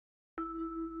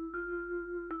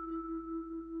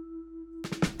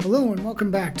Hello and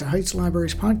welcome back to Heights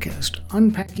Library's podcast,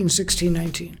 Unpacking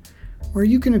 1619, where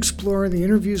you can explore the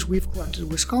interviews we've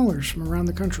collected with scholars from around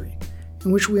the country,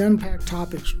 in which we unpack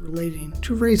topics relating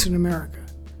to race in America.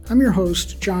 I'm your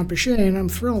host, John Pichet, and I'm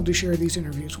thrilled to share these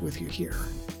interviews with you here.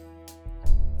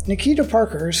 Nakia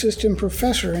Parker, assistant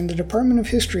professor in the Department of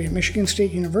History at Michigan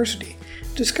State University,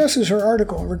 discusses her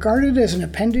article regarded as an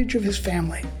appendage of his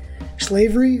family,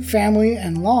 Slavery, Family,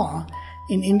 and Law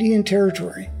in Indian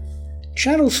Territory.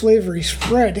 Chattel slavery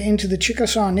spread into the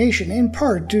Chickasaw Nation in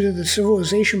part due to the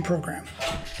civilization program.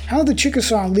 How the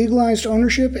Chickasaw legalized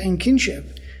ownership and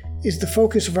kinship is the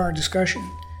focus of our discussion.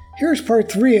 Here's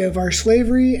part 3 of our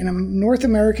Slavery and North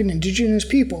American Indigenous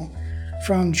People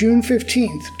from June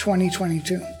 15th,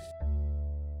 2022.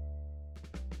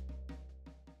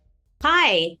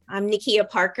 Hi, I'm Nakia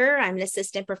Parker. I'm an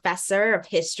assistant professor of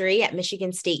history at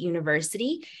Michigan State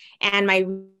University, and my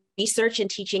research and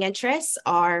teaching interests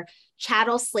are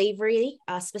chattel slavery,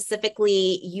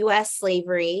 specifically U.S.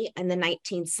 slavery in the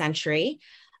 19th century,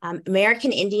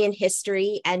 American Indian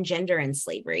history, and gender in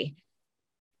slavery.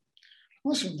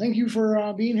 Awesome. Thank you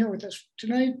for being here with us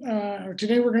tonight.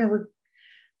 Today we're going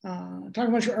to talk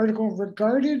about your article,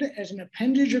 Regarded as an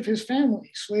Appendage of His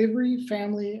Family, Slavery,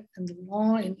 Family, and the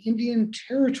Law in Indian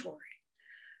Territory.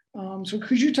 So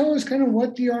could you tell us kind of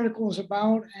what the article is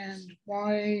about and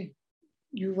why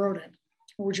you wrote it,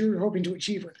 or what you were hoping to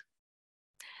achieve with it?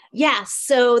 Yeah,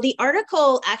 so the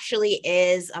article actually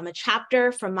is a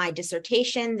chapter from my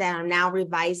dissertation that I'm now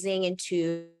revising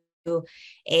into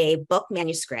a book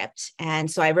manuscript.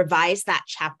 And so I revised that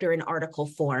chapter in article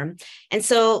form. And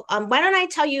so why don't I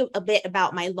tell you a bit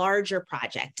about my larger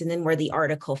project and then where the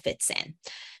article fits in.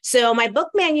 So my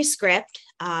book manuscript,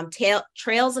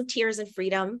 Trails of Tears and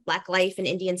Freedom, Black Life in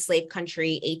Indian Slave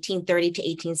Country, 1830 to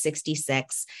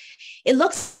 1866. It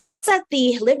looks at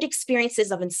the lived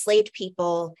experiences of enslaved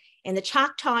people in the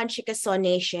Choctaw and Chickasaw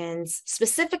nations,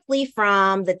 specifically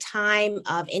from the time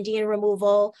of Indian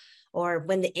removal, or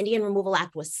when the Indian Removal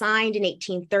Act was signed in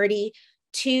 1830,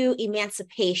 to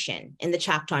emancipation in the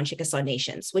Choctaw and Chickasaw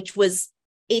nations, which was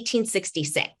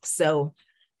 1866. So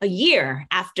a year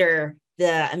after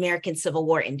the American Civil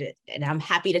War ended. And I'm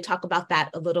happy to talk about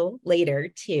that a little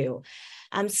later too.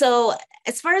 So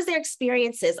as far as their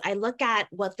experiences, I look at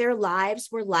what their lives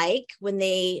were like when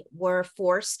they were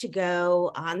forced to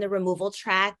go on the removal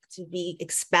track to be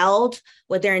expelled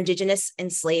with their indigenous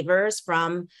enslavers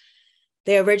from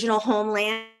their original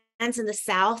homelands in the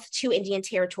South to Indian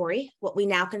Territory, what we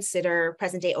now consider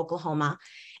present-day Oklahoma,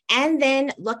 and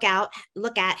then look at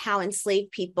how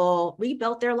enslaved people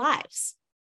rebuilt their lives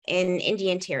in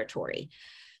Indian Territory.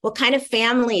 What kind of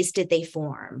families did they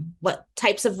form? What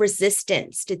types of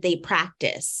resistance did they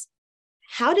practice?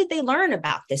 How did they learn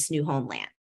about this new homeland?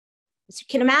 As you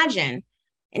can imagine,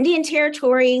 Indian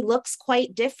Territory looks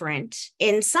quite different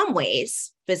in some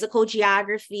ways. Physical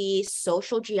geography,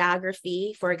 social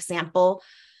geography, for example,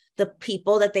 the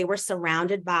people that they were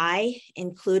surrounded by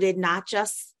included not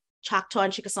just Choctaw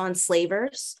and Chickasaw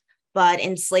enslavers, but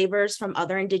enslavers from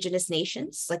other indigenous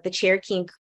nations like the Cherokee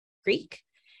and Creek.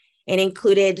 It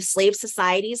included slave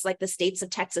societies like the states of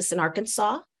Texas and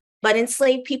Arkansas, but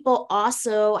enslaved people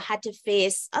also had to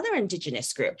face other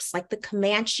indigenous groups like the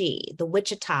Comanche, the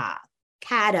Wichita,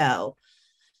 Caddo.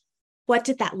 What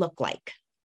did that look like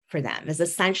for them is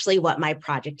essentially what my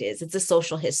project is. It's a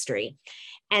social history.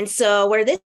 And so where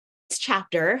this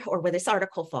chapter or where this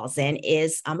article falls in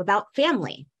is about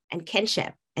family and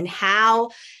kinship and how,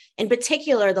 in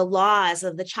particular, the laws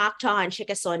of the Choctaw and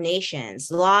Chickasaw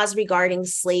nations, laws regarding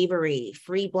slavery,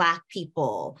 free Black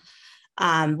people,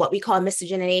 what we call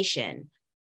miscegenation,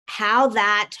 how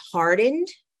that hardened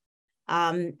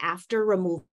after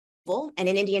removal. And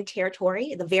in Indian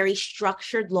Territory, the very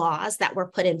structured laws that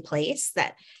were put in place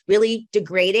that really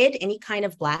degraded any kind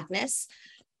of Blackness,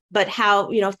 but how,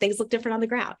 things look different on the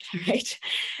ground, right?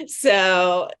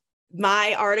 So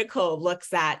my article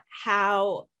looks at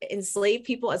how enslaved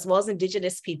people as well as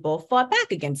indigenous people fought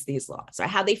back against these laws, or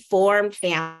how they formed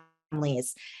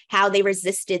families, how they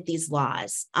resisted these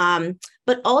laws.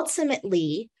 But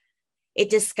ultimately, it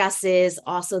discusses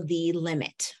also the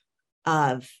limit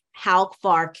of how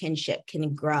far kinship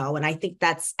can grow. And I think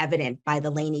that's evident by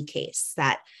the Laney case,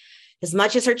 that as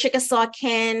much as her Chickasaw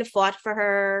kin fought for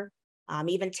her,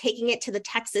 even taking it to the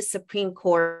Texas Supreme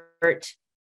Court,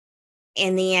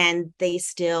 in the end, they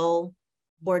still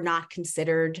were not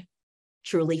considered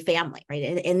truly family, right?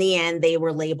 In the end, they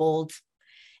were labeled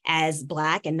as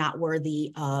Black and not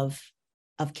worthy of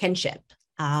kinship.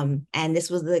 And this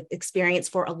was the experience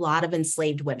for a lot of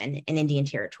enslaved women in Indian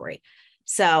Territory.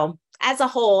 So as a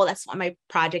whole, that's what my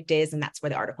project is, and that's where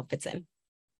the article fits in.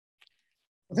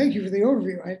 Well, thank you for the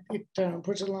overview. It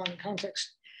puts it a lot in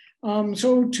context.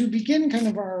 So to begin kind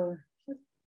of our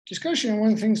discussion, one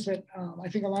of the things that I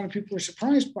think a lot of people are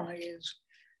surprised by is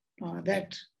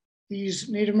that these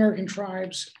Native American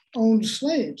tribes owned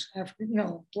slaves,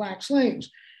 Black slaves.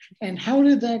 And how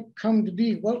did that come to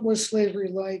be? What was slavery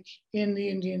like in the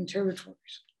Indian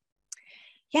territories?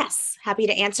 Yes, happy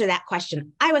to answer that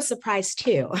question. I was surprised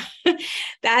too.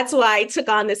 That's why I took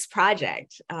on this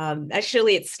project.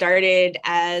 Actually, it started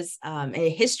as a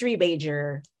history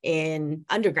major in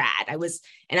undergrad. I was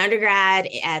an undergrad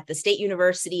at the State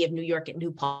University of New York at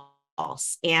New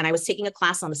Paltz, and I was taking a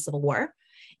class on the Civil War.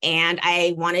 And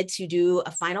I wanted to do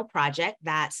a final project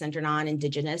that centered on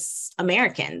Indigenous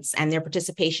Americans and their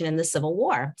participation in the Civil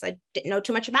War. So I didn't know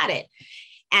too much about it.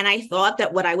 And I thought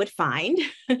that what I would find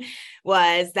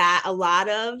was that a lot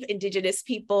of Indigenous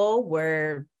people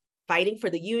were fighting for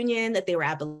the Union, that they were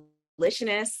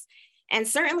abolitionists, and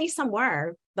certainly some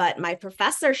were. But my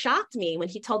professor shocked me when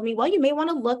he told me, well, you may want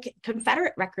to look at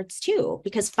Confederate records too,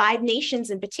 because 5 nations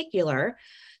in particular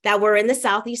that were in the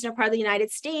southeastern part of the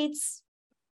United States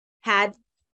had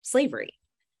slavery.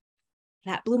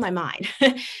 That blew my mind.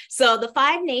 So the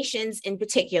 5 nations in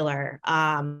particular,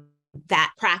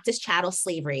 that practiced chattel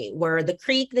slavery were the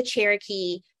Creek, the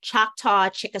Cherokee, Choctaw,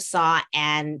 Chickasaw,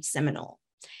 and Seminole.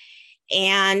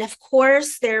 And of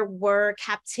course, there were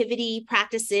captivity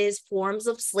practices, forms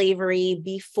of slavery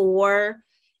before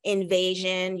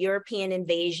European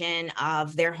invasion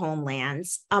of their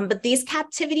homelands. But these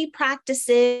captivity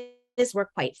practices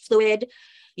were quite fluid.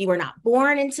 You were not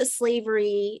born into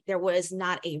slavery. There was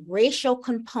not a racial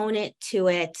component to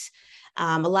it.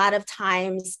 A lot of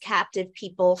times captive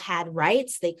people had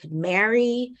rights. They could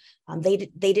marry. They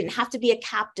didn't have to be a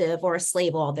captive or a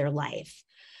slave all their life.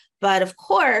 But of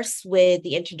course, with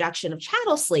the introduction of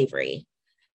chattel slavery,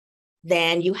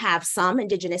 then you have some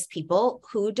Indigenous people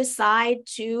who decide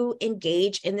to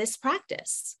engage in this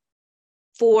practice.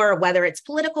 For whether it's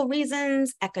political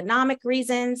reasons, economic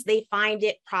reasons, they find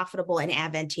it profitable and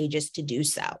advantageous to do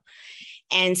so.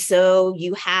 And so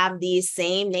you have these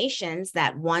same nations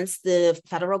that once the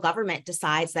federal government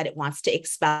decides that it wants to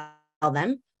expel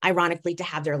them, ironically, to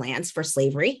have their lands for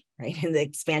slavery, right, and the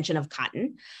expansion of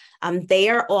cotton, they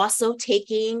are also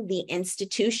taking the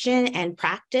institution and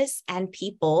practice and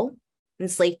people,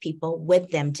 enslaved people, with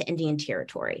them to Indian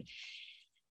territory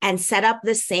and set up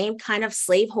the same kind of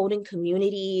slaveholding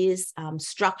communities,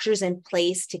 structures in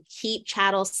place to keep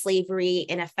chattel slavery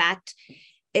in effect.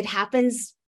 It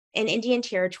happens in Indian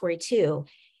territory too.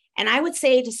 And I would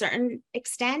say to a certain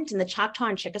extent in the Choctaw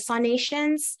and Chickasaw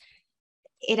nations,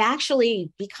 it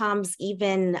actually becomes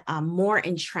even more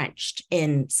entrenched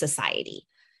in society.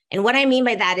 And what I mean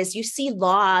by that is you see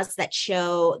laws that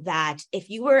show that if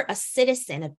you were a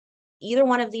citizen of either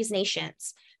one of these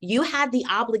nations, you had the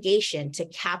obligation to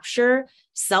capture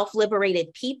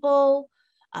self-liberated people.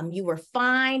 You were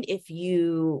fined if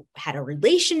you had a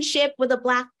relationship with a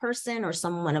Black person or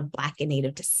someone of Black and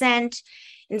Native descent.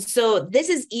 And so this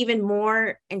is even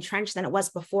more entrenched than it was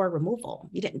before removal.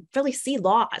 You didn't really see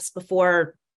laws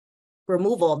before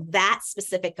removal that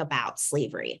specific about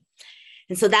slavery.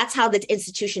 And so that's how the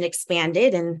institution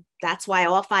expanded. And that's why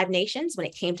all 5 nations, when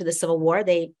it came to the Civil War,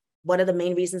 one of the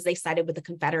main reasons they sided with the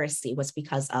Confederacy was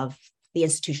because of the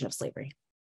institution of slavery.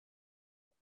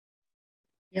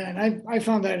 Yeah, and I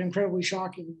found that incredibly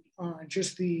shocking,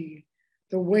 just the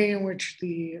way in which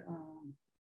the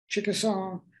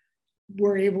Chickasaw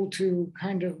were able to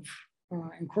kind of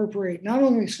incorporate not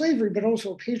only slavery, but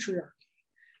also patriarchy,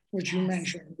 which you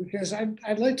mentioned, because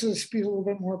I'd like to speak a little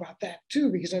bit more about that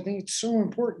too, because I think it's so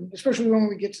important, especially when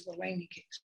we get to the Laney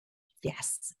case.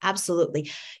 Yes, absolutely.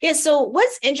 Yeah, so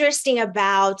what's interesting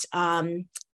about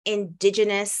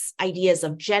Indigenous ideas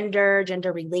of gender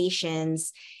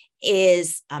relations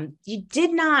is you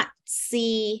did not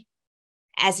see,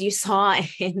 as you saw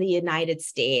in the United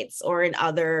States or in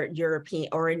other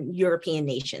European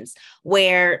nations,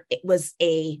 where it was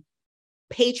a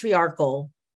patriarchal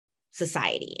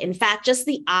society. In fact, just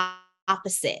the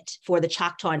opposite for the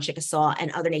Choctaw and Chickasaw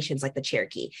and other nations like the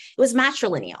Cherokee. It was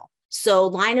matrilineal. So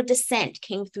line of descent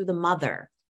came through the mother.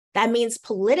 That means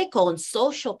political and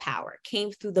social power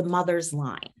came through the mother's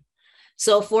line.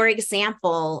 So for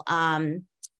example,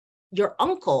 your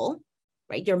uncle,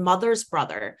 right, your mother's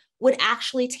brother, would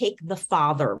actually take the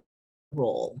father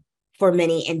role for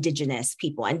many Indigenous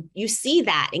people. And you see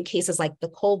that in cases like the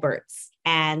Colberts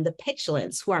and the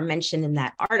Pitchlins, who are mentioned in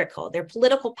that article. Their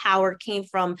political power came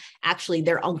from actually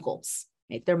their uncles,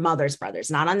 right, their mother's brothers,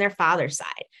 not on their father's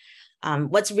side.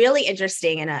 What's really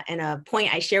interesting and a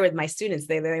point I share with my students,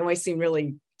 they always seem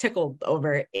really tickled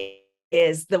over,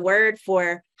 is the word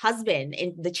for husband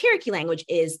in the Cherokee language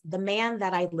is the man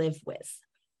that I live with.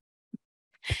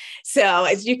 So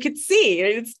as you can see,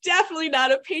 it's definitely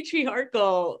not a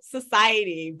patriarchal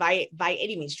society by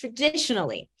any means,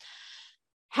 traditionally.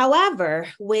 However,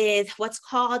 with what's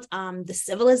called the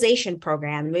civilization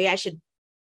program, maybe I should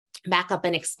back up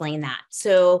and explain that.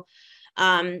 So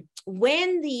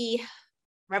when the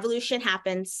revolution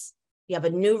happens, you have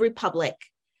a new republic,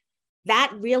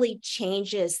 that really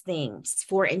changes things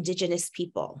for Indigenous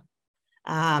people.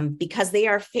 Because they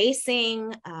are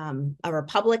facing a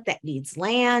republic that needs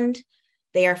land.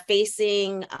 They are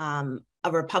facing a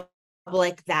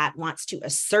republic that wants to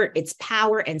assert its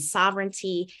power and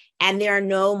sovereignty, and there are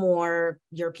no more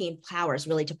European powers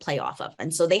really to play off of.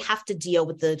 And so they have to deal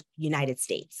with the United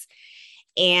States.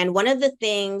 And one of the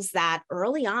things that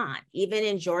early on, even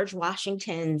in George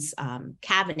Washington's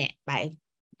cabinet by,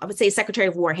 I would say, Secretary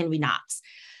of War Henry Knox,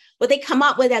 what they come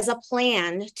up with as a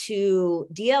plan to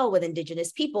deal with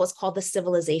Indigenous people is called the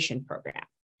civilization program.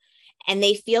 And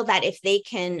they feel that if they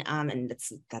can, and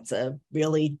that's a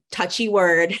really touchy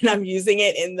word, and I'm using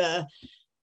it in the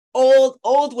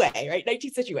old way, right?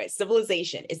 19th century way,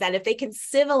 civilization, is that if they can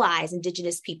civilize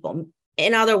Indigenous people,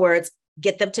 in other words,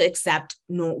 get them to accept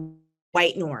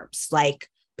white norms like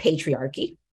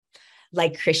patriarchy,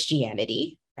 like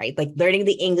Christianity, right? Like learning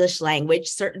the English language,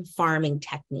 certain farming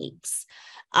techniques,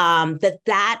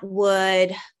 that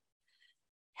would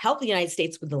help the United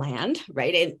States with the land,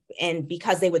 right? And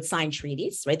because they would sign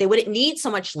treaties, right? They wouldn't need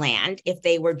so much land if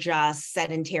they were just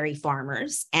sedentary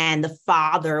farmers and the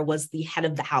father was the head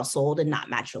of the household and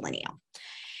not matrilineal.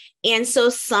 And so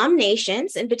some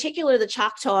nations, in particular the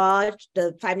Choctaw,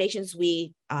 the 5 nations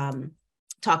we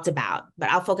talked about, but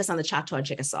I'll focus on the Choctaw and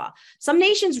Chickasaw. Some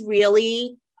nations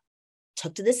really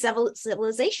took to the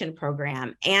civilization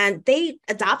program and they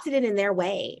adopted it in their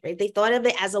way, right? They thought of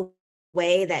it as a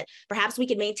way that perhaps we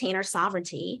could maintain our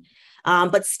sovereignty,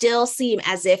 but still seem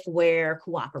as if we're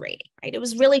cooperating, right? It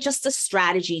was really just a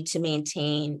strategy to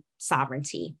maintain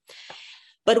sovereignty.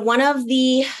 But one of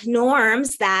the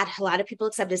norms that a lot of people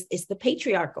accept is the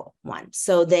patriarchal one.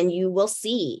 So then you will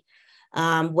see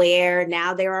where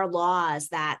now there are laws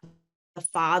that the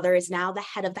father is now the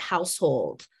head of the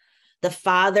household. The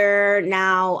father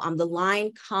now, the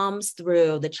line comes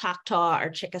through the Choctaw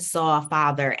or Chickasaw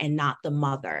father and not the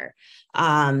mother.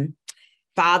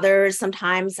 Fathers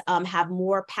sometimes have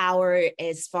more power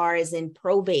as far as in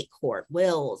probate court,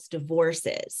 wills,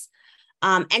 divorces.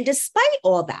 And despite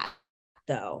all that,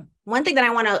 though, one thing that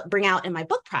I want to bring out in my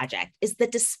book project is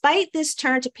that despite this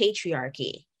turn to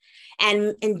patriarchy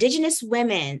and Indigenous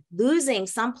women losing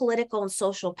some political and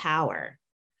social power,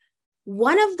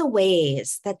 one of the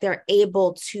ways that they're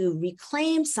able to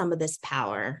reclaim some of this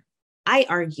power, I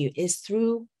argue, is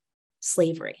through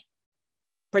slavery,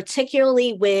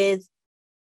 particularly with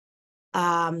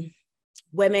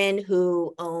women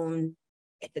who own,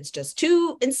 if it's just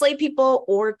 2 enslaved people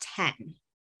or 10.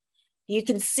 You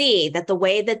can see that the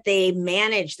way that they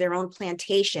manage their own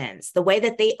plantations, the way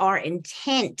that they are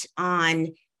intent on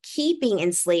keeping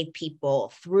enslaved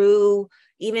people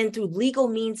even through legal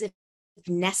means if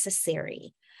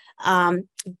necessary.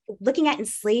 Looking at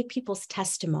enslaved people's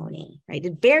testimony, right?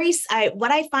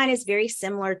 What I find is very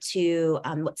similar to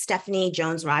what Stephanie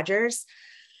Jones Rogers,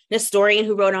 an historian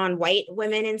who wrote on white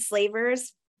women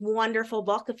enslavers, wonderful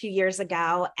book a few years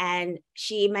ago. And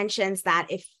she mentions that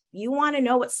if you want to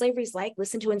know what slavery is like,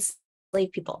 listen to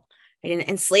enslaved people. Right? And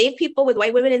enslaved people with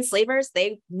white women enslavers,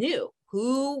 they knew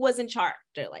who was in charge.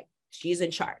 They're like, she's in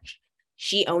charge.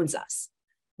 She owns us.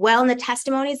 Well, in the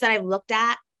testimonies that I've looked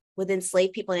at with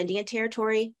enslaved people in Indian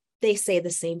territory, they say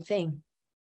the same thing.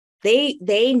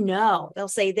 They know. They'll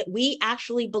say that we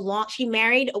actually belong. She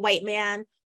married a white man.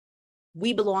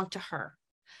 We belong to her.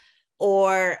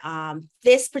 Or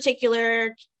this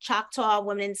particular Choctaw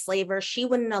woman enslaver, she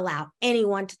wouldn't allow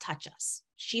anyone to touch us.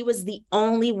 She was the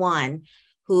only one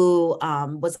who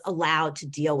was allowed to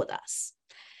deal with us.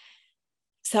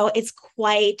 So it's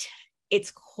quite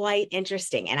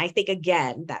interesting. And I think,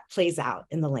 again, that plays out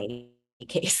in the Laney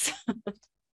case.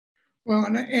 Well,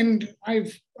 and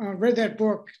I've read that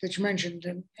book that you mentioned,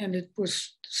 and it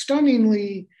was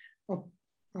stunningly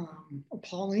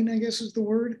appalling, I guess is the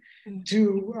word,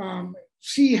 to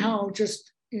see how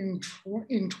just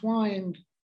entwined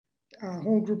a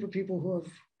whole group of people who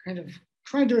have kind of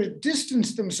tried to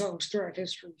distance themselves throughout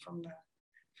history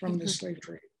from the slave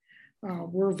trade.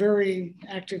 Were very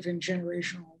active in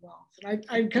generational wealth. And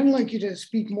I'd kind of like you to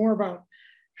speak more about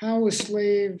how a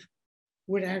slave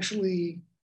would actually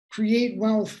create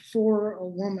wealth for a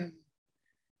woman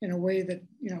in a way that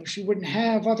she wouldn't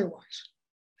have otherwise.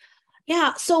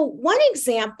 Yeah. So one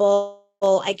example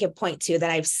I could point to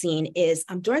that I've seen is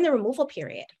during the removal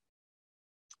period.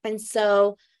 And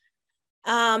so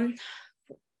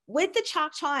with the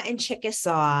Choctaw and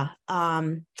Chickasaw,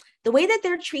 the way that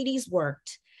their treaties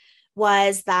worked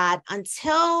was that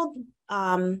until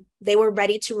they were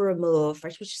ready to remove,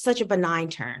 which is such a benign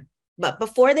term, but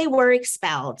before they were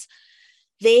expelled,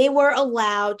 they were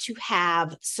allowed to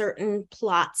have certain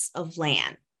plots of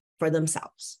land for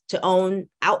themselves to own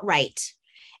outright.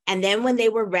 And then when they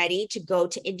were ready to go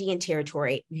to Indian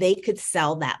territory, they could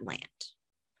sell that land.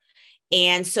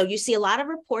 And so you see a lot of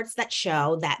reports that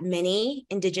show that many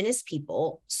indigenous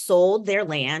people sold their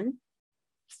land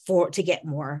to get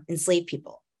more enslaved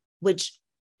people, which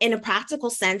in a practical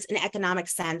sense, in an economic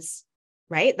sense,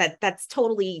 right? That's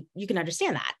totally, you can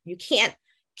understand that. You can't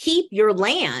keep your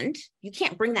land, you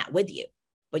can't bring that with you,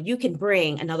 but you can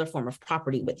bring another form of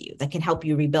property with you that can help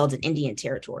you rebuild an Indian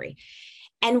territory.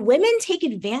 And women take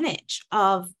advantage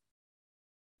of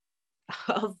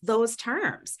those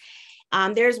terms.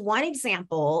 There's one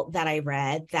example that I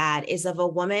read that is of a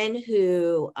woman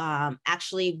who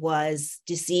actually was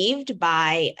deceived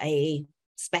by a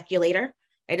speculator,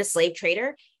 right, a slave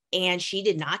trader, and she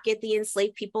did not get the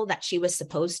enslaved people that she was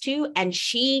supposed to. And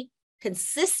she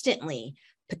consistently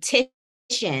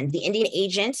petitioned the Indian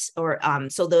agent, or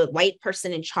so the white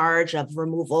person in charge of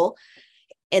removal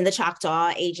in the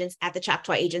Choctaw agents at the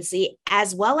Choctaw Agency,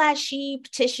 as well as she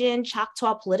petitioned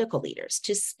Choctaw political leaders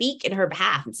to speak in her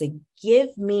behalf and say,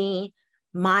 give me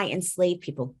my enslaved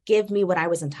people, give me what I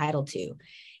was entitled to.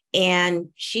 And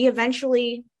she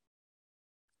eventually,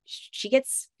 she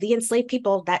gets the enslaved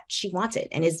people that she wanted,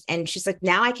 and she's like,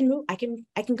 now I can move, I can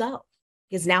go,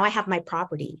 because now I have my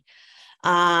property.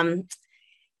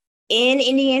 In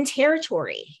Indian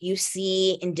territory, you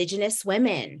see indigenous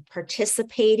women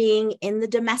participating in the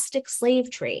domestic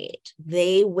slave trade.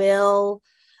 They will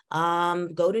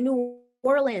go to New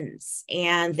Orleans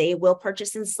and they will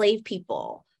purchase enslaved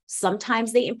people.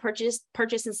 Sometimes they purchase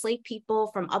enslaved people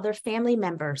from other family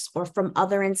members or from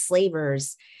other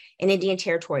enslavers in Indian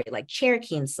territory, like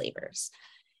Cherokee enslavers.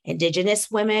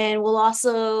 Indigenous women will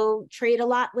also trade a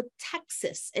lot with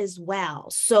Texas as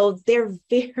well. So they're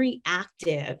very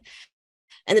active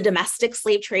in the domestic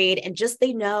slave trade, and just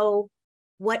they know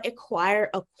what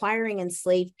acquiring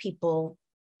enslaved people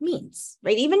means,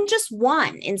 right? Even just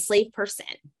one enslaved person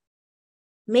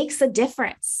makes a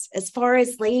difference as far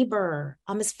as labor,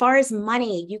 as far as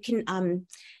money. You can,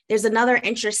 there's another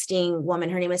interesting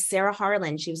woman, her name is Sarah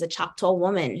Harlan. She was a Choctaw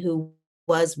woman who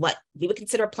was what we would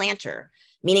consider a planter,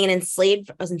 meaning an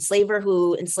enslaver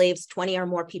who enslaves 20 or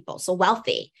more people, so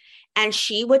wealthy. And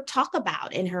she would talk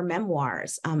about in her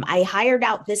memoirs, I hired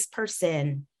out this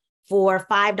person for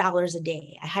 $5 a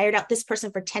day. I hired out this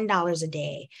person for $10 a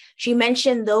day. She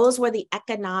mentioned those were the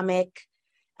economic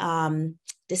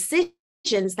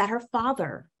decisions that her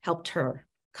father helped her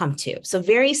come to. So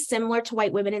very similar to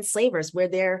white women enslavers, where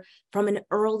they're from an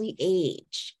early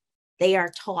age, they are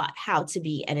taught how to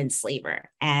be an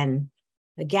enslaver. And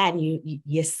again,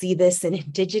 you see this in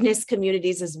indigenous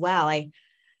communities as well. I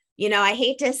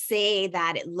hate to say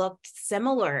that it looked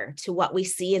similar to what we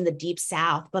see in the Deep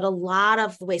South, but a lot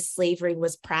of the way slavery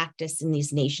was practiced in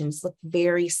these nations look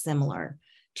very similar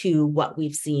to what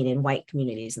we've seen in white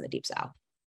communities in the Deep South.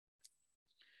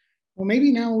 Well,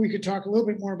 maybe now we could talk a little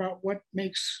bit more about what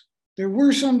there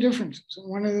were some differences. And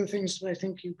one of the things that I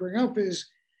think you bring up is,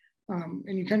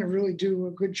 and you kind of really do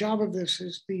a good job of this,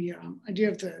 is the idea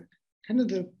of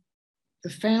the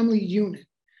family unit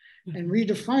and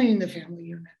redefining the family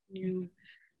unit. You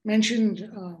mentioned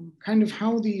kind of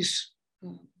how these,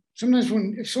 sometimes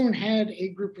if someone had a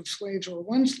group of slaves or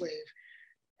one slave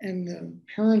and the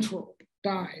parents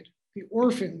died, the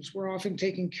orphans were often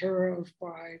taken care of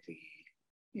by the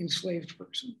enslaved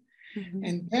person. Mm-hmm.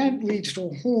 And that leads to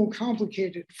a whole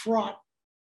complicated, fraught.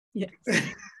 Yes.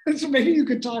 So maybe you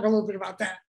could talk a little bit about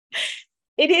that.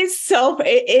 It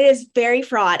is very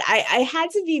fraught. I had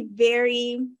to be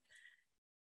very,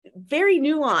 very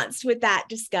nuanced with that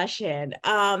discussion,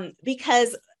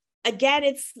 because again,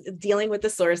 it's dealing with the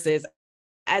sources,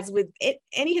 as with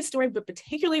any historian, but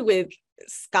particularly with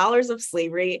scholars of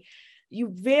slavery.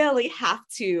 You really have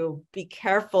to be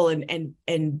careful and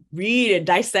read and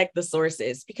dissect the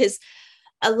sources, because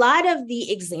a lot of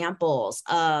the examples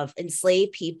of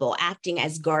enslaved people acting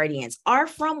as guardians are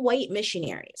from white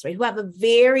missionaries, right, who have a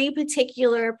very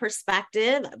particular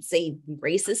perspective, say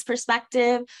racist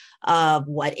perspective of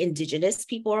what indigenous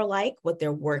people are like, what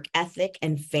their work ethic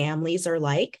and families are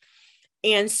like.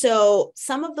 And so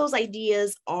some of those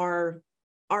ideas are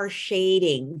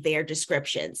shading their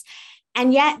descriptions.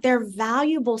 And yet they're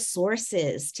valuable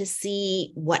sources to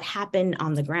see what happened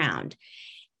on the ground.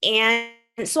 And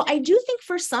so I do think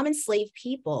for some enslaved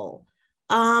people,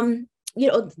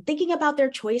 thinking about their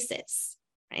choices,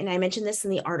 and I mentioned this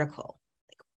in the article,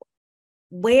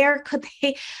 where could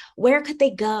they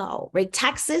go, right?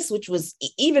 Texas, which was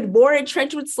even more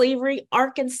entrenched with slavery,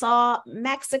 Arkansas,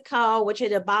 Mexico, which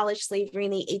had abolished slavery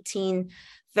in the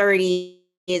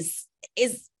 1830s,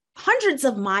 is hundreds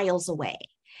of miles away.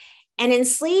 And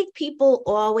enslaved people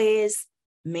always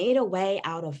made a way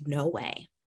out of no way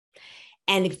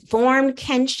and formed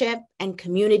kinship and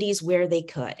communities where they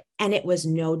could. And it was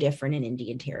no different in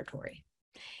Indian Territory.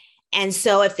 And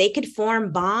so if they could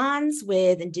form bonds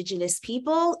with indigenous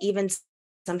people, even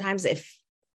sometimes if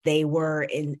they were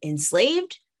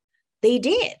enslaved, they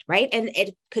did, right? And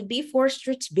it could be for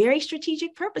very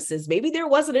strategic purposes. Maybe there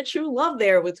wasn't a true love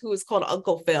there with who was called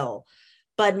Uncle Phil,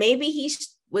 but maybe he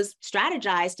was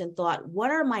strategized and thought,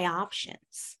 what are my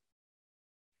options?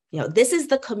 This is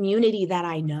the community that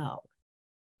I know.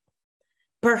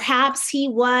 Perhaps he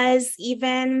was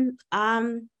even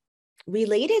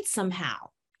related somehow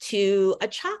to a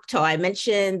Choctaw. I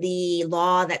mentioned the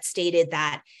law that stated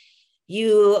that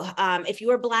if you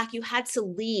were Black, you had to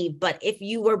leave, but if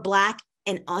you were Black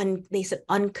and they said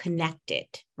unconnected,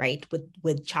 right,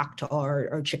 with Choctaw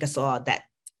or Chickasaw, that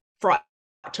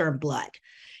fraud-term blood.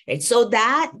 And so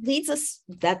that leads us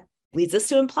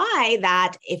to imply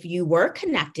that if you were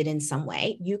connected in some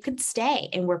way, you could stay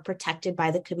and were protected by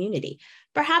the community.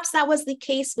 Perhaps that was the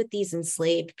case with these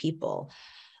enslaved people.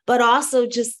 But also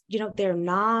just, there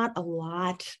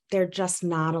are just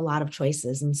not a lot of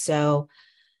choices. And so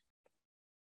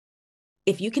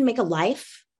if you can make a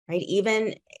life, right,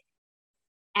 even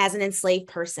as an enslaved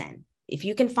person, if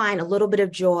you can find a little bit of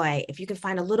joy, if you can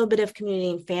find a little bit of community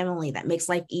and family that makes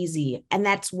life easy, and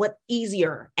that's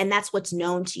what's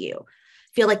known to you,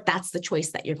 feel like that's the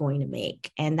choice that you're going to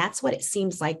make. And that's what it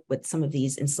seems like with some of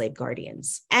these enslaved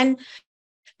guardians. And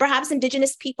perhaps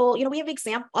indigenous people, we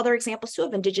have other examples too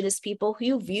of indigenous people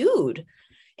who viewed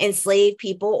enslaved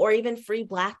people or even free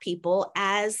Black people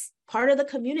as part of the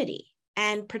community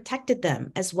and protected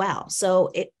them as well.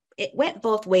 So it went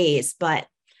both ways, but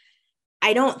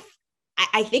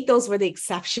I think those were the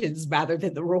exceptions rather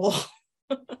than the rule.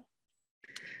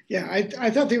 Yeah,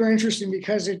 I thought they were interesting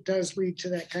because it does lead to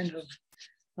that kind of,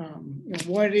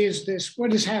 what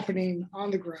is happening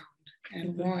on the ground?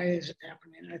 And why is it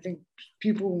happening? I think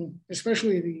people,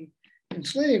 especially the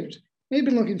enslaved, may have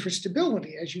been looking for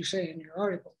stability, as you say in your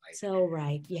article. So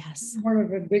right, yes. One of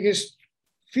the biggest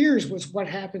fears was what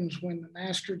happens when the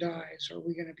master dies. Are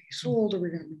we going to be sold? Are we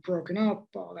going to be broken up?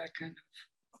 All that kind of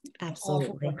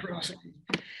awful atrocity.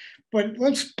 But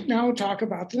let's now talk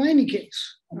about the Laney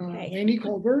case. Okay. Laney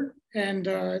Colbert, and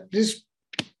this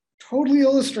totally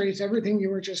illustrates everything you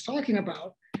were just talking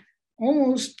about,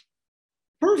 almost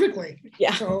perfectly.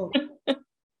 Yeah. So,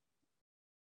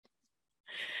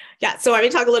 yeah. So are we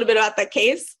talk a little bit about that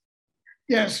case?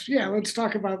 Yes. Yeah. Let's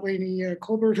talk about Laney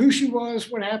Colbert, who she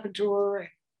was, what happened to her.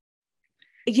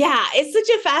 Yeah, it's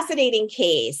such a fascinating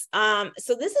case.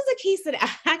 So this is a case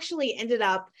that actually ended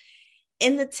up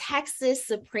in the Texas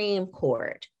Supreme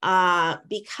Court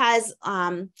because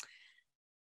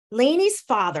Laney's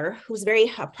father, who's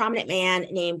a prominent man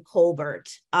named Colbert,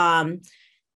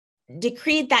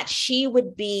 decreed that she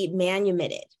would be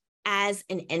manumitted as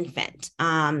an infant.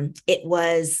 It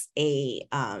was a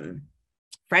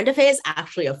friend of his,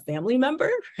 actually a family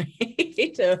member,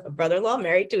 right? A brother-in-law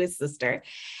married to his sister,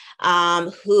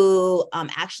 who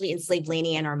actually enslaved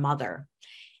Laney and her mother.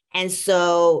 And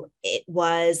so it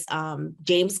was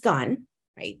James Gunn,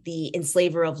 right, the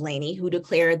enslaver of Laney, who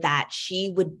declared that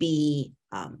she would be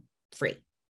free,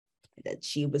 that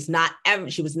she was not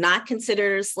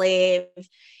considered a slave.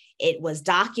 It was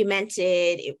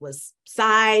documented, it was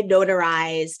signed,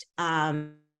 notarized, and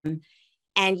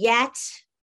yet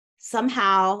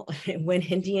somehow when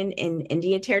in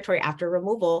Indian Territory after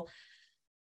removal,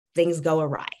 things go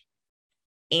awry.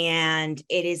 And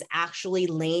it is actually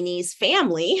Laney's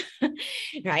family,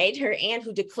 right, her aunt,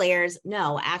 who declares,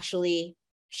 no, actually,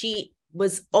 she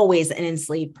was always an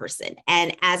enslaved person.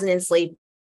 And as an enslaved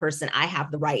person, I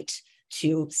have the right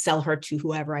to sell her to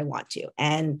whoever I want to.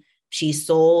 And she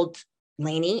sold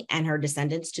Laney and her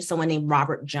descendants to someone named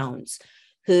Robert Jones,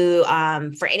 who,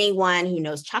 for anyone who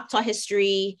knows Choctaw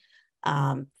history,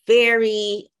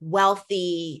 very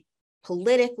wealthy,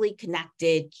 politically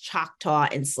connected Choctaw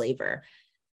enslaver,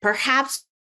 perhaps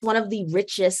one of the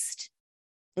richest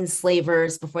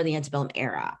enslavers before the antebellum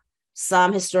era.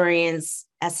 Some historians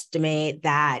estimate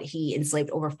that he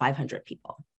enslaved over 500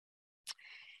 people.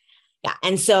 Yeah,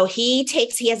 and so he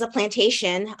has a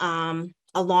plantation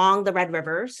along the Red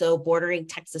River, so bordering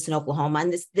Texas and Oklahoma.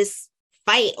 And this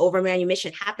fight over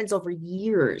manumission happens over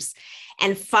years.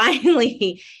 And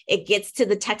finally, it gets to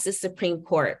the Texas Supreme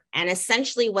Court. And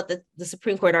essentially what the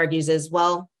Supreme Court argues is,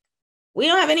 well, we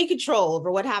don't have any control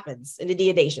over what happens in the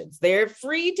deodations. They're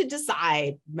free to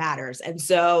decide matters. And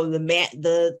so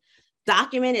the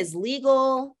document is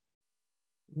legal.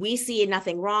 We see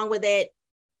nothing wrong with it.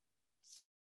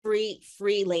 Free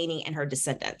Lainey and her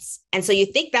descendants. And so you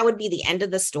think that would be the end of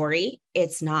the story.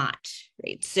 It's not,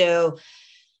 right? So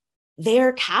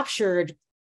they're captured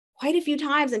quite a few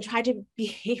times and tried to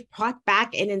be brought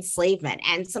back in enslavement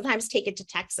and sometimes taken to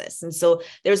Texas. And so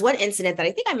there's one incident that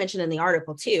I think I mentioned in the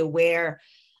article too, where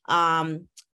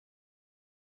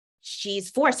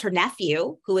she's forced, her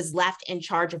nephew, who is left in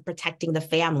charge of protecting the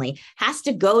family, has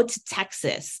to go to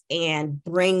Texas and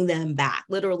bring them back,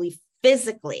 literally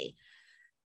physically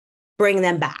bring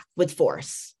them back with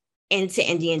force into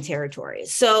Indian territory.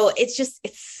 So it's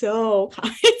so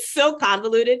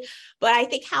convoluted. But I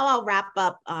think how I'll wrap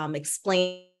up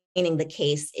explaining the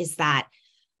case is that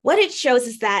what it shows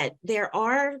is that there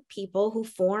are people who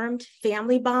formed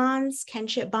family bonds,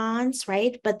 kinship bonds,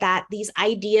 right? But that these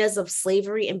ideas of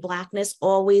slavery and Blackness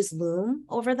always loom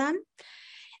over them.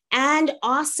 And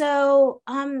also,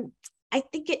 I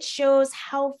think it shows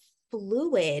how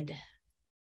fluid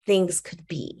things could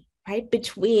be, right?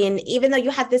 Between, even though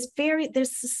you have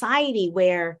there's society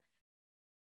where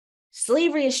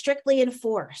slavery is strictly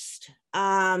enforced.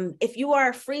 If you are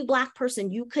a free Black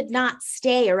person, you could not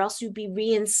stay or else you'd be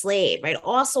re-enslaved, right?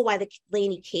 Also why the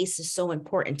Laney case is so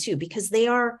important too, because they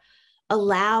are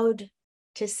allowed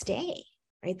to stay,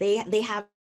 right? They have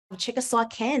Chickasaw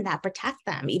kin that protect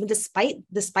them, even despite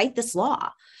this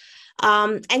law.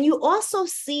 And you also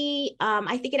see,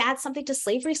 I think it adds something to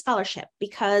slavery scholarship,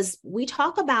 because we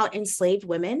talk about enslaved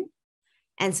women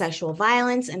and sexual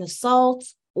violence and assault,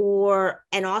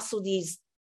 and also these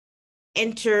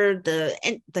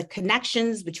the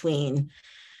connections between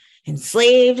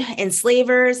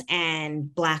enslavers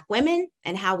and Black women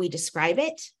and how we describe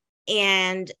it.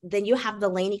 And then you have the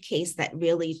Laney case that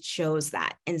really shows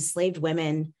that enslaved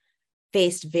women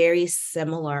faced very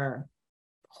similar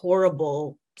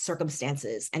horrible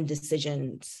circumstances and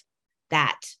decisions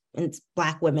that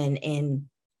Black women in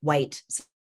white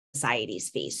societies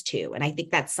face too. And I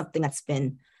think that's something that's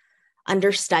been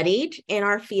understudied in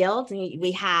our field.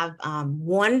 We have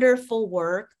wonderful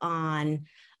work on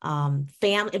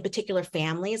in particular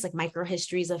families, like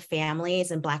microhistories of families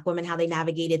and Black women, how they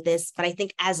navigated this. But I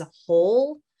think as a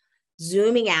whole,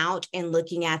 zooming out and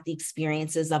looking at the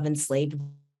experiences of enslaved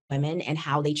women and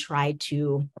how they tried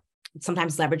to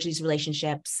sometimes leverage these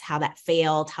relationships, how that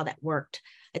failed, how that worked.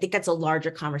 I think that's a larger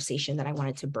conversation that I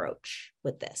wanted to broach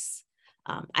with this.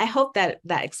 I hope that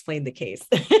explained the case.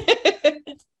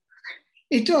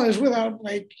 It does, without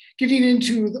like getting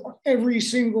into every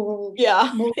single.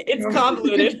 Yeah, it's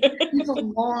convoluted. It's a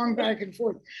long back and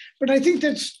forth. But I think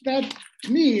that to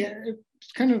me,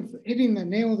 it's kind of hitting the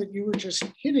nail that you were just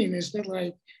hitting, is that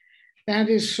like, that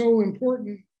is so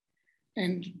important.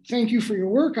 And thank you for your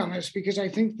work on this, because I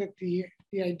think that the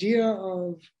idea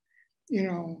of,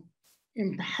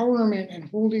 empowerment and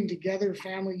holding together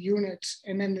family units,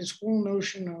 and then this whole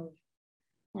notion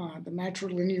of the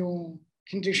matrilineal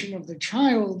condition of the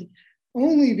child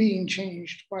only being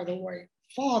changed by the white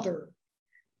father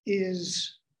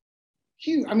is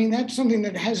huge. I mean, that's something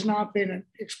that has not been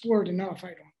explored enough, I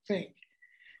don't think.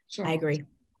 So I agree.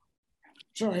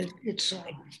 So I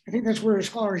think that's where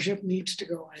scholarship needs to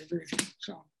go. I agree with you.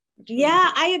 So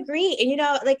yeah, I agree. And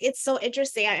it's so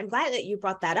interesting. I'm glad that you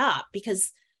brought that up,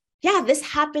 because this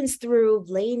happens through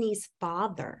Laney's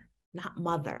father, not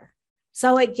mother.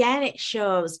 So again, it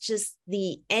shows just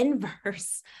the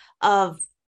inverse of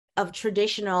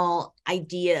traditional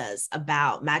ideas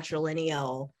about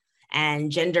matrilineal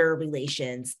and gender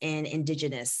relations in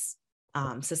Indigenous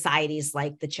societies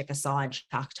like the Chickasaw and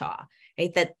Choctaw.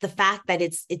 Right? That the fact that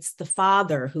it's the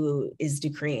father who is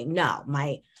decreeing, no,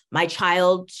 my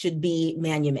child should be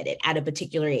manumitted at a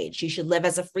particular age. She should live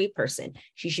as a free person.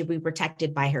 She should be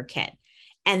protected by her kin.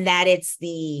 And that it's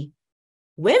the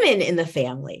women in the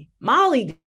family,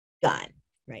 Molly Gunn,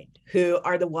 right, who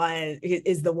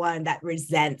is the one that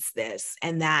resents this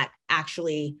and that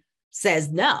actually says,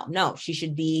 no, she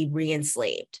should be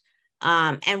re-enslaved.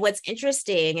 And what's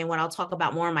interesting, and what I'll talk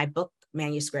about more in my book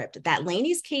manuscript, that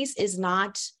Laney's case is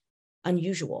not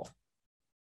unusual.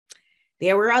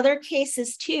 There were other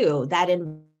cases too that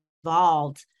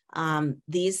involved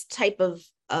these type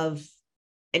of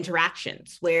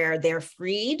interactions where they're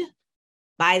freed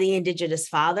by the Indigenous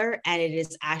father, and it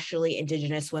is actually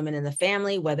Indigenous women in the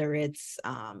family, whether it's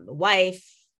wife,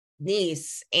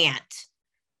 niece, aunt,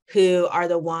 who are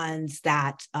the ones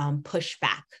that push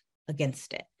back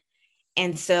against it.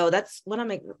 And so that's one of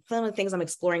the things I'm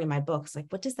exploring in my books. Like,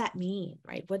 what does that mean,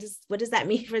 right? What does that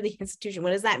mean for the institution?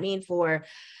 What does that mean for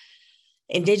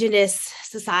Indigenous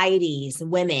societies,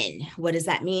 women? What does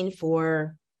that mean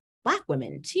for Black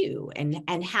women too?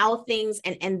 And how things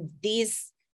and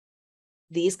these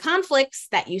conflicts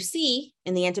that you see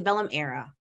in the antebellum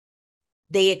era,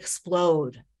 they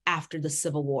explode after the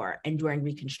Civil War and during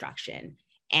Reconstruction.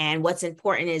 And what's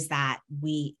important is that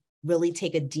we really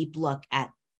take a deep look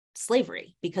at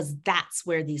slavery, because that's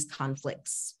where these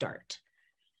conflicts start,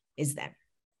 is then.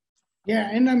 Yeah,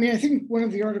 and I mean, I think one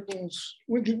of the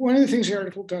things the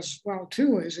article does well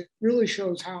too is it really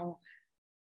shows how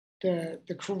the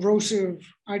corrosive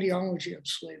ideology of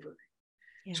slavery.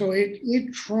 Yeah. So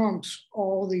it trumps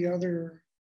all the other,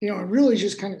 it really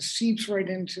just kind of seeps right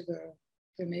into the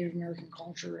Native American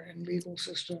culture and legal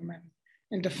system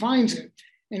and defines it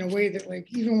in a way that, like,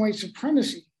 even white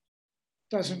supremacy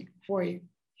doesn't quite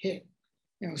hit.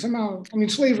 Somehow, I mean,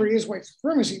 slavery is white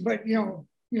supremacy, but you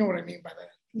know what I mean by that.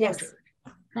 Yes,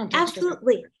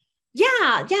 absolutely. Yeah.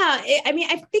 I mean,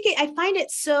 I find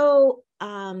it so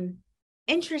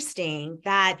interesting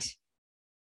that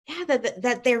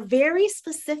they're very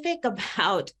specific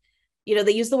about,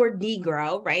 they use the word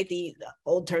Negro, right? The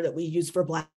old term that we use for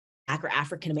Black or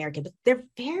African American, but they're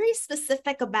very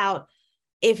specific about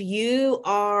if you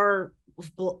are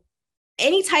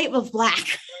any type of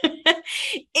Black,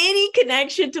 any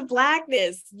connection to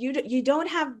Blackness, you don't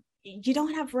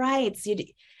have rights.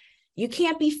 You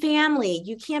can't be family,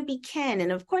 you can't be kin.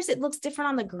 And of course it looks different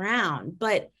on the ground,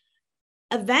 but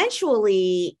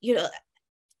eventually,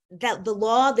 that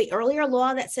the earlier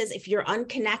law that says if you're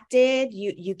unconnected,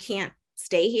 you can't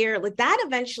stay here, like that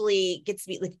eventually gets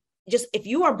me, like, just if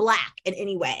you are Black in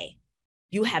any way,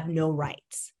 you have no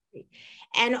rights.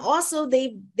 And also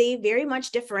they very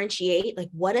much differentiate like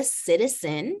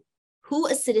who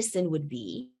a citizen would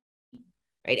be,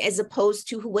 right, as opposed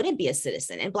to who wouldn't be a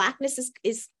citizen. And Blackness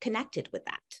is connected with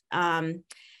that.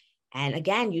 And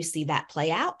again, you see that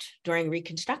play out during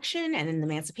Reconstruction and in the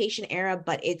Emancipation era,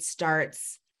 but it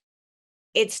starts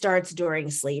during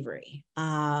slavery.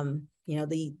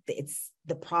 It's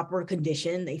the proper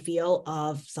condition they feel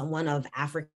of someone of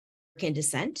African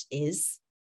descent is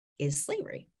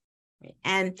slavery. Right?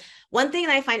 And one thing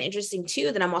that I find interesting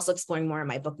too, that I'm also exploring more in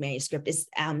my book manuscript, is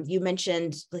you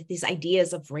mentioned like these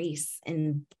ideas of race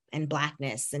and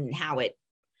Blackness and how it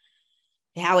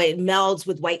melds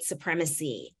with white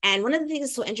supremacy. And one of the things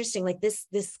that's so interesting, like this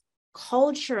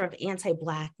culture of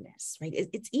anti-Blackness, right?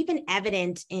 It's even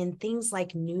evident in things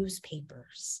like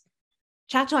newspapers,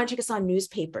 Choctaw and Chickasaw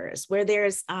newspapers, where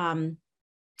there's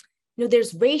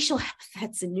there's racial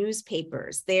epithets in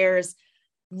newspapers. There's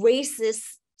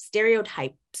racist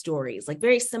stereotype stories, like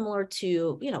very similar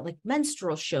to, like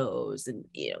minstrel shows, and,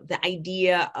 the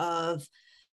idea of,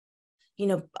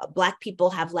 Black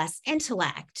people have less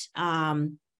intellect,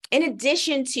 in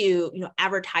addition to,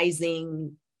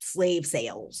 advertising slave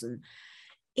sales. And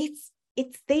it's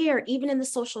there even in the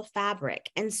social fabric.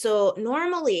 And so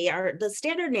normally the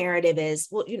standard narrative is,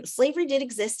 well, slavery did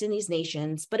exist in these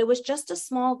nations, but it was just a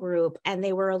small group and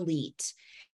they were elite.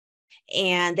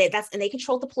 And they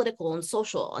controlled the political and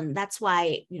social. And that's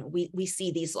why, we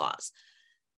see these laws.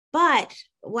 But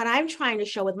what I'm trying to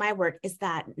show with my work is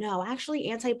that no, actually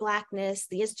anti-Blackness,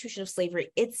 the institution of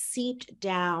slavery, it seeped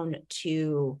down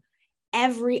to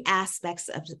every aspect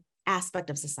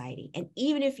of society. And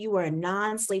even if you were a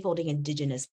non-slaveholding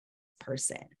Indigenous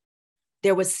person,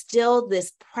 there was still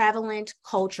this prevalent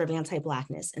culture of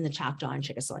anti-Blackness in the Choctaw and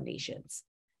Chickasaw nations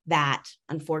that,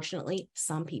 unfortunately,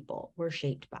 some people were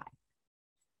shaped by.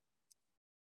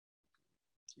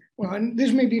 Well, and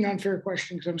this may be an unfair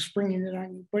question because I'm springing it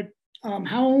on you, but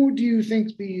how do you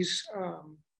think these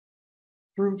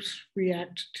groups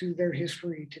react to their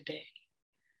history today?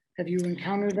 Have you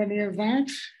encountered any of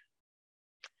that?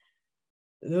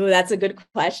 Ooh, that's a good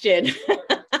question.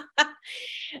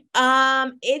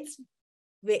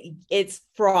 It's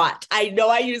fraught. I know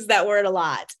I use that word a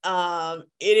lot.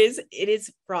 It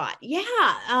is fraught.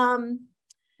 Yeah.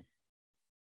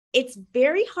 It's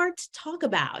very hard to talk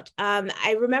about.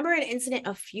 I remember an incident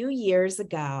a few years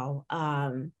ago,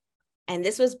 and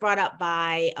this was brought up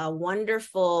by a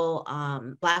wonderful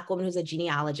Black woman who's a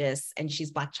genealogist, and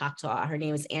she's Black Choctaw. Her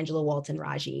name is Angela Walton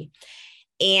Raji.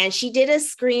 And she did a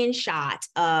screenshot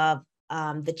of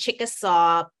the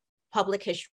Chickasaw public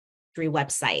history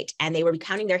website, and they were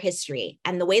recounting their history.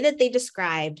 And the way that they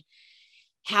described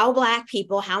how Black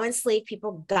people, how enslaved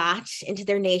people got into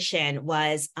their nation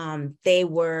was they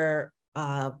were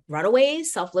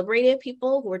runaways, self-liberated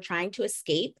people who were trying to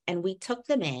escape, and we took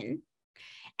them in.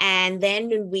 And then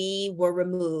when we were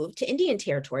removed to Indian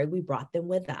territory, we brought them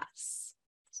with us.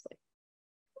 It's like,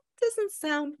 doesn't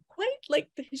sound quite like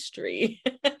the history,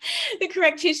 the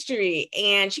correct history.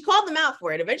 And she called them out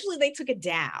for it. Eventually they took it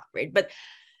down, right? But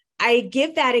I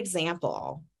give that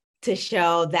example to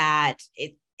show that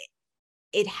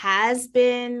it has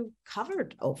been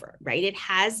covered over, right? It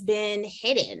has been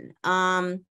hidden.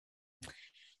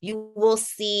 You will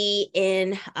see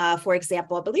in, for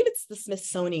example, I believe it's the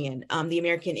Smithsonian, the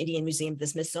American Indian Museum, the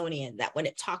Smithsonian, that when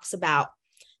it talks about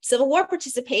Civil War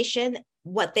participation,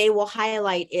 what they will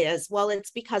highlight is, well, it's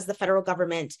because the federal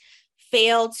government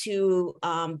failed to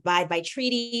abide by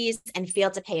treaties and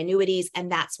failed to pay annuities,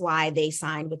 and that's why they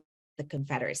signed with the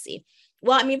Confederacy.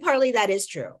 Well, I mean, partly that is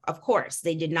true. Of course,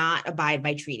 they did not abide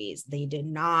by treaties. They did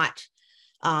not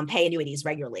pay annuities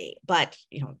regularly, but,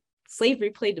 slavery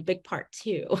played a big part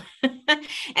too. And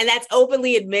that's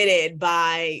openly admitted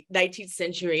by 19th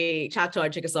century Choctaw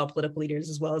and Chickasaw political leaders,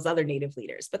 as well as other Native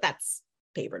leaders, but that's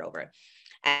papered over.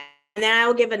 And then I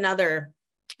will give another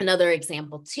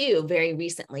example too, very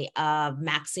recently, of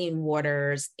Maxine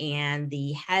Waters and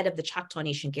the head of the Choctaw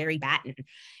Nation, Gary Batten,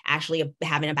 actually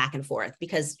having a back and forth,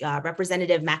 because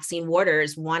Representative Maxine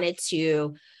Waters wanted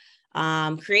to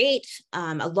create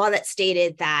a law that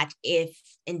stated that if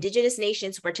Indigenous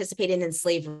nations who participated in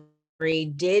slavery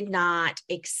did not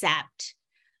accept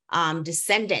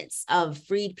descendants of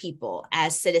freed people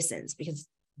as citizens, because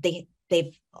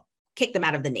they've kicked them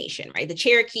out of the nation, right? The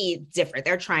Cherokee, different.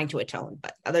 They're trying to atone,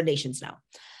 but other nations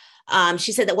know.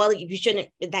 She said that, well,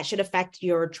 that should affect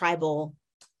your tribal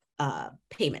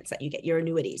payments that you get, your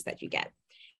annuities that you get.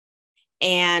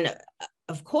 And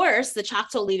of course, the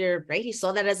Choctaw leader, right, he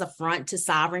saw that as an affront to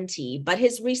sovereignty, but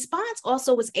his response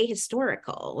also was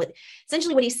ahistorical.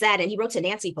 Essentially what he said, and he wrote to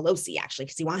Nancy Pelosi, actually,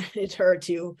 because he wanted her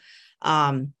to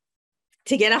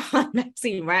get on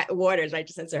Maxine Waters, right,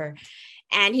 to censor her.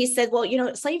 And he said,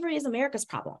 well, slavery is America's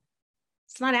problem.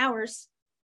 It's not ours.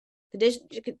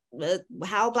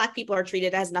 How Black people are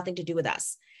treated has nothing to do with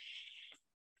us.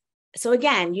 So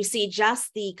again, you see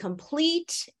just the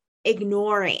complete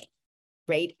ignoring,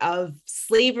 right, of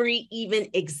slavery even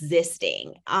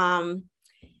existing. And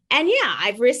yeah,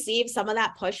 I've received some of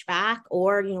that pushback,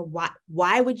 or,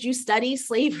 why would you study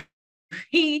slavery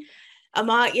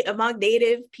among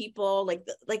Native people? Like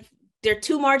they're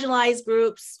two marginalized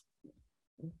groups.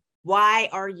 Why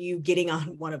are you getting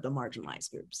on one of the marginalized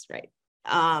groups, right?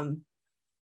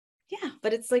 Yeah,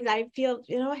 but it's like, I feel,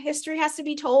 history has to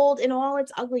be told in all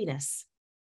its ugliness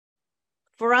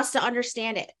for us to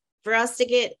understand it, for us to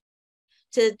get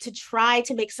to try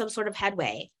to make some sort of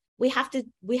headway. We have to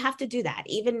do that,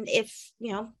 even if,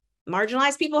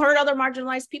 marginalized people hurt other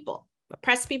marginalized people.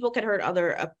 Oppressed people can hurt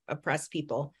other oppressed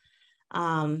people.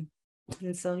 And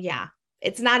so, yeah,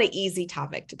 it's not an easy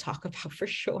topic to talk about for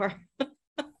sure.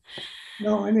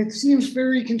 No, and it seems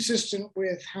very consistent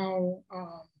with how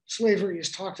slavery is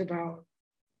talked about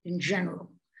in general.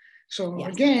 So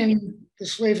yes. Again, the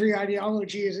slavery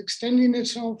ideology is extending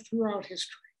itself throughout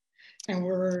history, and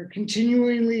we're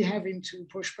continually having to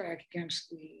push back against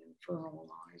the infernal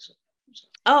lies.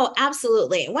 Oh,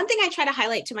 absolutely. One thing I try to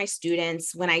highlight to my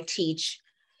students when I teach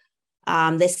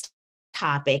this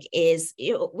topic is,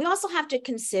 we also have to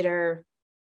consider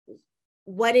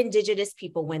what Indigenous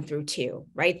people went through too,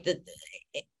 right? The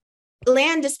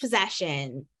land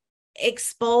dispossession,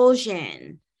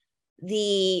 expulsion,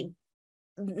 the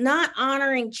not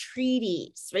honoring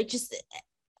treaties, right? Just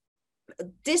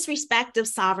disrespect of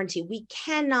sovereignty. We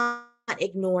cannot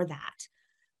ignore that.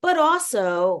 But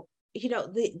also,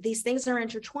 these things are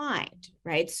intertwined,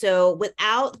 right? So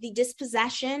without the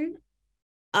dispossession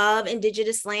of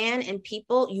Indigenous land and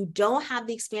people, you don't have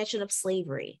the expansion of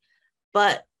slavery.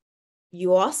 But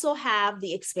you also have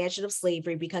the expansion of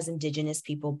slavery because Indigenous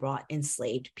people brought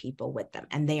enslaved people with them,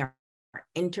 and they are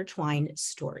intertwined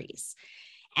stories.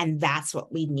 And that's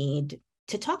what we need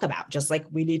to talk about, just like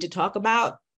we need to talk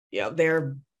about,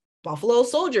 their Buffalo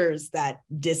Soldiers that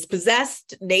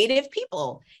dispossessed Native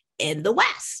people in the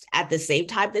West at the same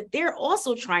time that they're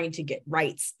also trying to get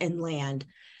rights and land.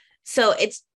 So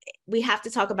we have to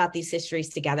talk about these histories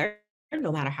together,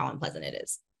 no matter how unpleasant it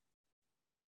is.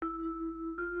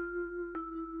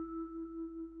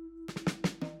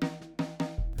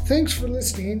 Thanks for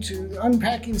listening to the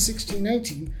Unpacking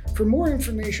 1619. For more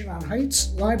information on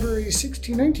Heights Library's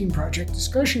 1619 Project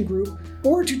discussion group,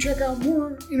 or to check out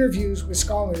more interviews with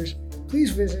scholars,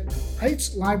 please visit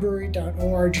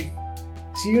heightslibrary.org.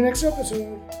 See you next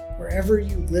episode, wherever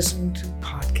you listen to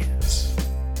podcasts.